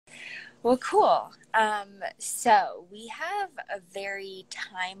Well, cool. So we have a very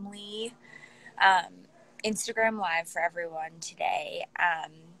timely um, Instagram Live for everyone today.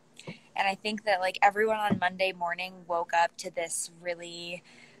 And I think that like everyone on Monday morning woke up to this really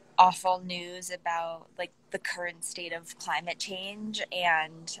awful news about like the current state of climate change.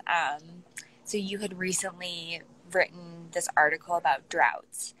 And so you had recently written this article about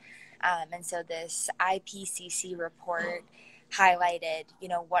droughts. And so this IPCC report highlighted,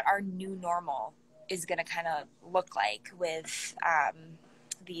 what our new normal is going to kind of look like with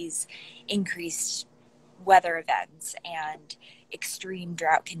these increased weather events and extreme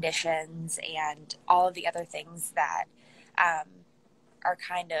drought conditions and all of the other things that um, are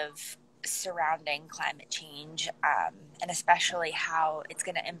kind of surrounding climate change, and especially how it's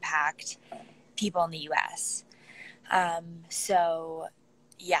going to impact people in the US. So,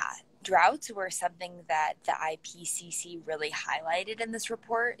 yeah, droughts were something that the IPCC really highlighted in this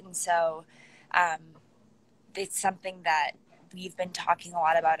report. And so um, it's something that we've been talking a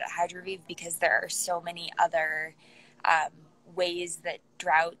lot about at Hydroviv because there are so many other um, ways that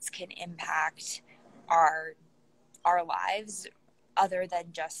droughts can impact our our lives other than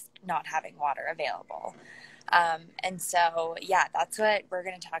just not having water available. And so, yeah, that's what we're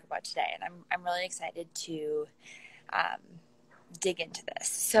going to talk about today. And I'm really excited to um, dig into this.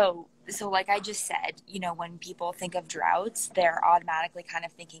 So like I just said, when people think of droughts, they're automatically kind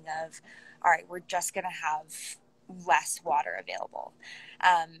of thinking of, all right, we're just going to have less water available.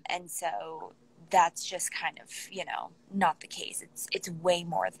 And so that's just kind of, not the case. It's way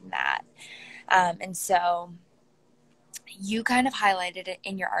more than that. And so you kind of highlighted it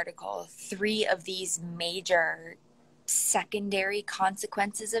in your article, three of these major secondary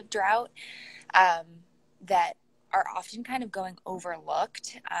consequences of drought um, that are often kind of going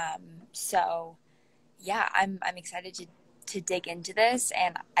overlooked. So yeah, I'm excited to dig into this,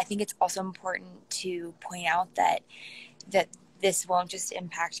 and I think it's also important to point out that this won't just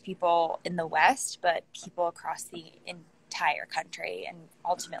impact people in the West, but people across the entire country and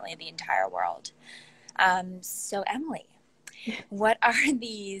ultimately the entire world. So Emily, what are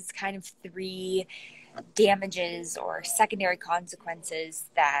these kind of three damages or secondary consequences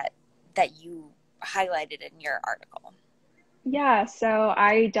that you highlighted in your article? Yeah, so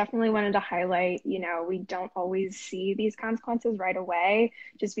I definitely wanted to highlight, we don't always see these consequences right away,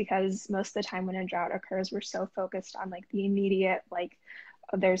 just because most of the time when a drought occurs, we're so focused on like the immediate, like,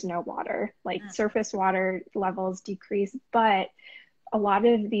 oh, there's no water, like surface water levels decrease. But a lot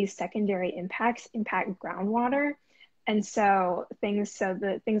of these secondary impacts impact groundwater. And so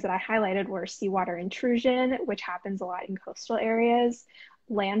the things that I highlighted were seawater intrusion, which happens a lot in coastal areas,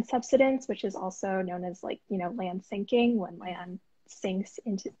 land subsidence, which is also known as like, land sinking, when land sinks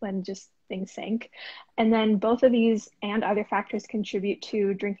into when just things sink. And then both of these and other factors contribute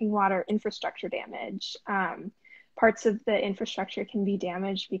to drinking water infrastructure damage. Parts of the infrastructure can be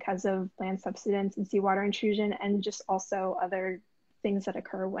damaged because of land subsidence and seawater intrusion, and just also other things that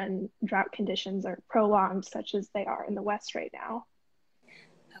occur when drought conditions are prolonged, such as they are in the West right now.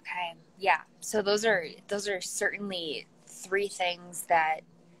 Okay. Yeah. So those are certainly three things that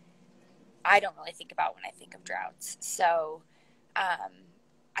I don't really think about when I think of droughts. So um,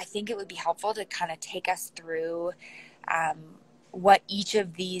 I think it would be helpful to kind of take us through um, what each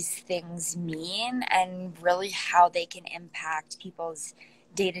of these things mean and really how they can impact people's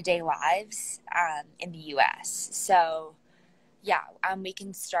day-to-day lives in the US. So yeah, we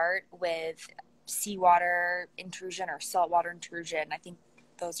can start with seawater intrusion or saltwater intrusion. I think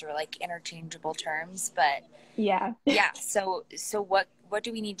those are like interchangeable terms, but Yeah. yeah. So what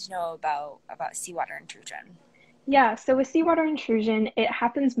do we need to know about seawater intrusion? Yeah, so with seawater intrusion, it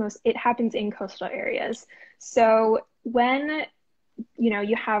happens in coastal areas. So when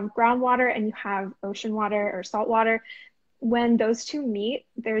you have groundwater and you have ocean water or salt water, when those two meet,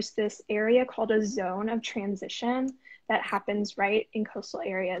 there's this area called a zone of transition that happens right in coastal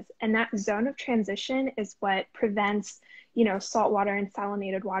areas. And that zone of transition is what prevents, saltwater and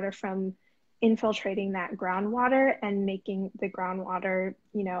salinated water from infiltrating that groundwater and making the groundwater,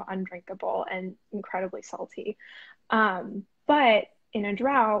 undrinkable and incredibly salty. But in a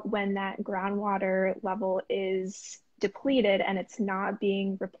drought, when that groundwater level is depleted and it's not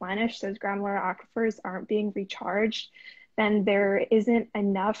being replenished, those groundwater aquifers aren't being recharged, then there isn't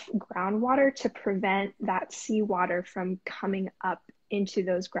enough groundwater to prevent that seawater from coming up into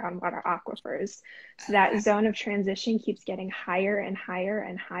those groundwater aquifers. So that Okay. zone of transition keeps getting higher and higher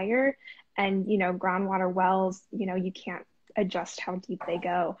and higher. And, groundwater wells, you can't adjust how deep they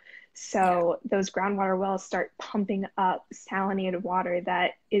go. Yeah. So those groundwater wells start pumping up salinated water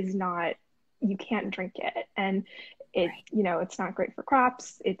that is not, you can't drink it. And it, Right. you know, it's not great for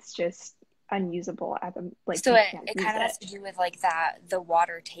crops. It's just unusable at the, like So you it, can't it use kind of has it. to do with like that the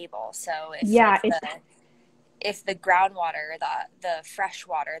water table. So Yeah, it if the groundwater, the fresh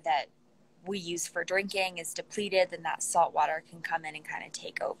water that we use for drinking is depleted, then that salt water can come in and kind of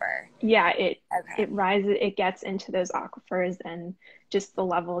take over. yeah, it Okay. it rises, it gets into those aquifers, and just the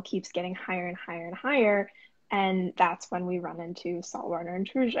level keeps getting higher and higher and higher. And that's when we run into saltwater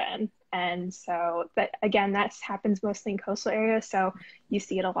intrusion. And so, but again, that happens mostly in coastal areas. So you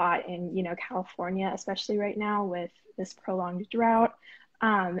see it a lot in, you know, California, especially right now with this prolonged drought.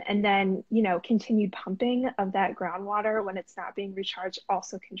 And then, you know, continued pumping of that groundwater when it's not being recharged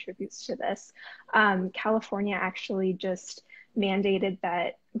also contributes to this. California actually just mandated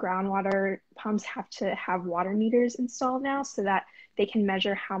that groundwater pumps have to have water meters installed now so that they can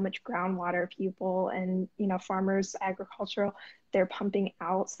measure how much groundwater people and, you know, farmers, agricultural, they're pumping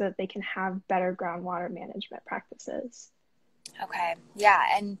out so that they can have better groundwater management practices. Okay. Yeah.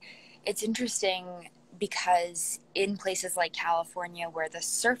 And it's interesting because in places like California where the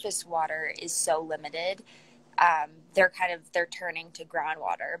surface water is so limited, they're turning to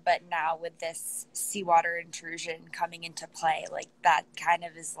groundwater. But now with this seawater intrusion coming into play, like that kind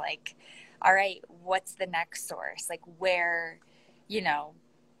of is like, all right, what's the next source? Like where, you know,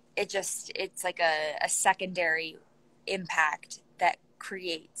 it's like a secondary impact that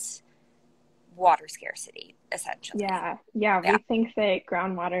creates water scarcity, essentially. Yeah, yeah, Yeah. we think that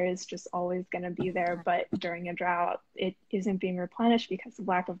groundwater is just always going to be there, but during a drought, it isn't being replenished because of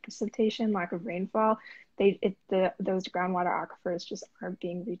lack of precipitation, lack of rainfall. Those groundwater aquifers just aren't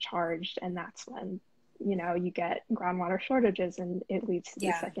being recharged, and that's when, you know, you get groundwater shortages, and it leads to these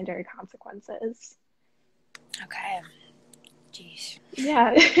Yeah. secondary consequences. Okay. Jeez.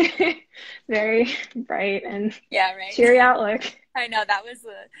 Yeah, very bright and Yeah, right. cheery outlook. I know that was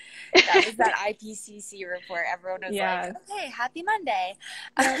that IPCC report. Everyone was like, Yeah. "Okay, happy Monday."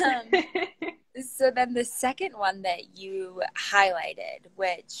 Yep. So then the second one that you highlighted,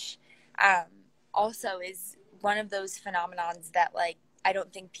 which um, also is one of those phenomenons that like I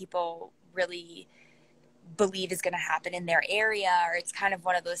don't think people really believe is going to happen in their area, or it's kind of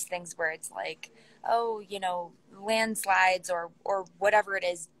one of those things where it's like, oh, you know, landslides or whatever it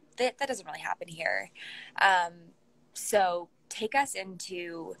is that doesn't really happen here. Um, so take us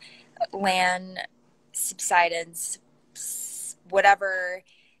into land subsidence, whatever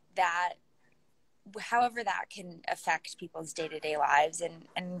that, however that can affect people's day-to-day lives,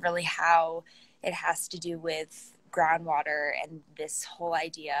 and really how it has to do with groundwater and this whole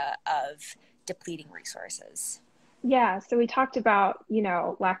idea of depleting resources. Yeah, so we talked about, you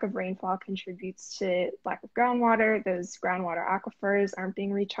know, lack of rainfall contributes to lack of groundwater. Those groundwater aquifers aren't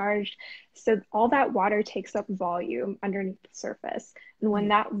being recharged. So all that water takes up volume underneath the surface. And when Mm.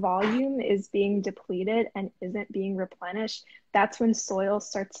 that volume is being depleted and isn't being replenished, that's when soil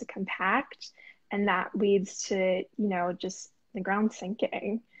starts to compact. And that leads to, you know, just the ground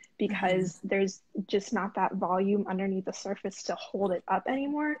sinking Mm-hmm. because there's just not that volume underneath the surface to hold it up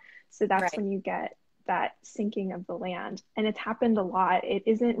anymore. So that's Right. when you get that sinking of the land. And it's happened a lot. It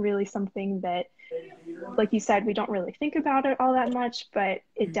isn't really something that, like you said, we don't really think about it all that much, but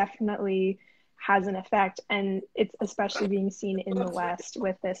it Mm. definitely has an effect. And it's especially being seen in the West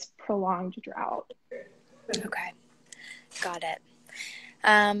with this prolonged drought. Okay, got it.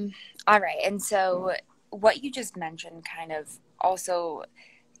 All right, and so what you just mentioned kind of also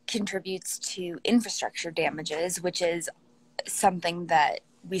contributes to infrastructure damages, which is something that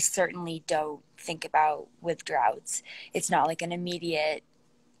we certainly don't think about with droughts. It's not like an immediate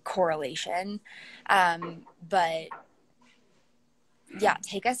correlation, but yeah,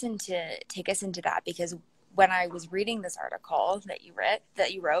 take us into that, because when I was reading this article that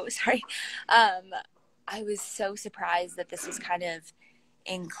you wrote, sorry, um, I was so surprised that this was kind of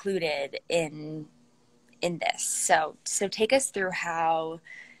included in this. So take us through how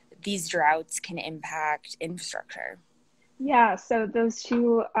these droughts can impact infrastructure. Yeah, so those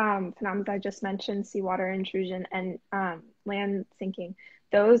two phenomena I just mentioned, seawater intrusion and land sinking,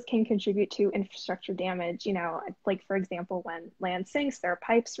 those can contribute to infrastructure damage. You know, like for example, when land sinks, there are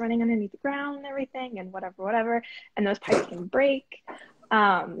pipes running underneath the ground and everything, and whatever, and those pipes can break.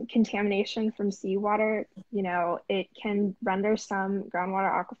 Contamination from seawater, you know, it can render some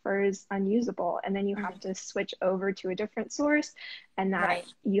groundwater aquifers unusable, and then you have Mm-hmm. to switch over to a different source, and that Right.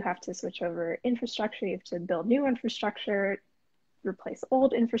 you have to switch over infrastructure, you have to build new infrastructure, replace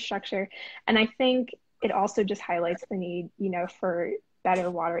old infrastructure. And I think it also just highlights the need, you know, for better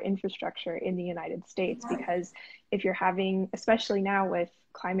water infrastructure in the United States, because if you're having, especially now with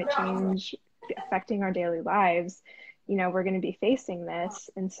climate change affecting our daily lives, you know, we're going to be facing this.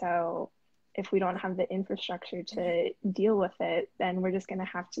 And so if we don't have the infrastructure to deal with it, then we're just going to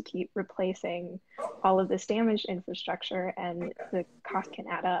have to keep replacing all of this damaged infrastructure, and the cost can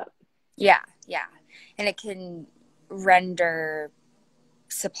add up. Yeah, yeah. And it can render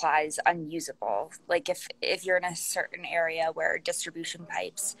supplies unusable. Like if you're in a certain area where distribution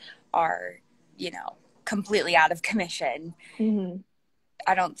pipes are, completely out of commission, Mm-hmm.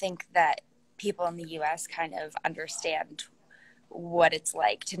 I don't think that people in the US kind of understand what it's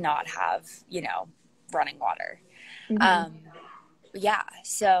like to not have, running water. Mm-hmm. Um, yeah,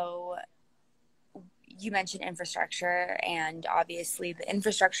 so you mentioned infrastructure, and obviously the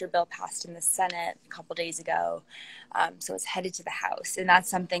infrastructure bill passed in the Senate a couple days ago. So it's headed to the House, and that's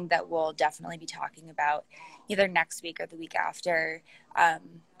something that we'll definitely be talking about either next week or the week after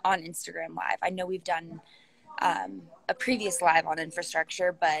on Instagram Live. I know we've done a previous live on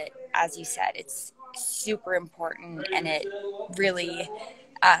infrastructure, but as you said, it's super important, and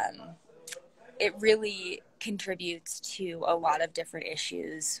um, it really contributes to a lot of different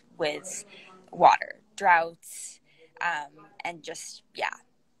issues with water, droughts, and just, yeah,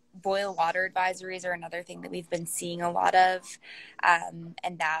 boil water advisories are another thing that we've been seeing a lot of. And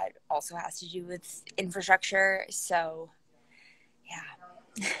that also has to do with infrastructure. So,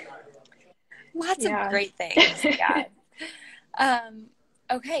 yeah, lots of Yeah. great things. Yeah. Um,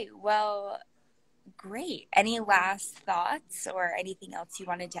 okay, well, great. Any last thoughts or anything else you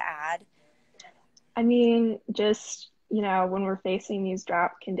wanted to add? I mean, just, when we're facing these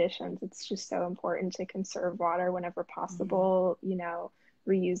drought conditions, it's just so important to conserve water whenever Mm-hmm. possible.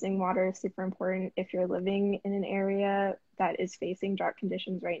 Reusing water is super important. If you're living in an area that is facing drought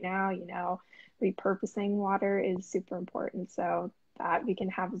conditions right now, repurposing water is super important so that we can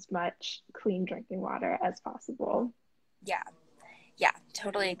have as much clean drinking water as possible. Yeah. Yeah,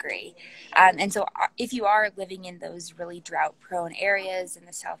 totally agree. And so, if you are living in those really drought prone areas in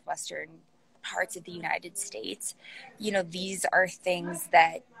the southwestern parts of the United States, these are things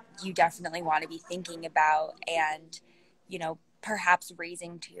that you definitely want to be thinking about and, perhaps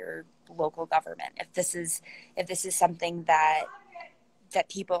raising to your local government if this is something that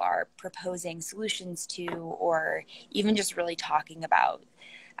people are proposing solutions to, or even just really talking about.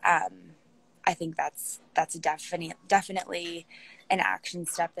 um, I think that's definitely an action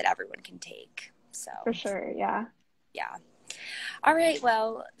step that everyone can take. So, For sure. Yeah. yeah. All right.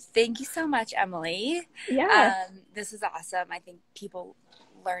 Well, thank you so much, Emily. Yeah. This is awesome. I think people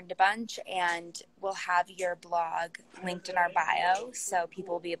learned a bunch, and we'll have your blog linked in our bio so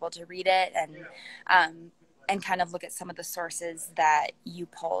people will be able to read it um, and kind of look at some of the sources that you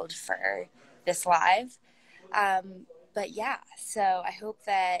pulled for this live. But yeah, so I hope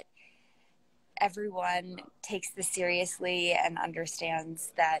that everyone takes this seriously and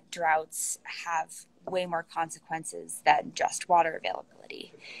understands that droughts have way more consequences than just water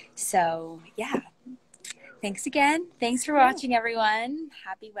availability. So, yeah, thanks again. Thanks for Yeah. watching, everyone.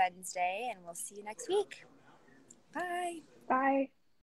 Happy Wednesday, and we'll see you next week. Bye. Bye.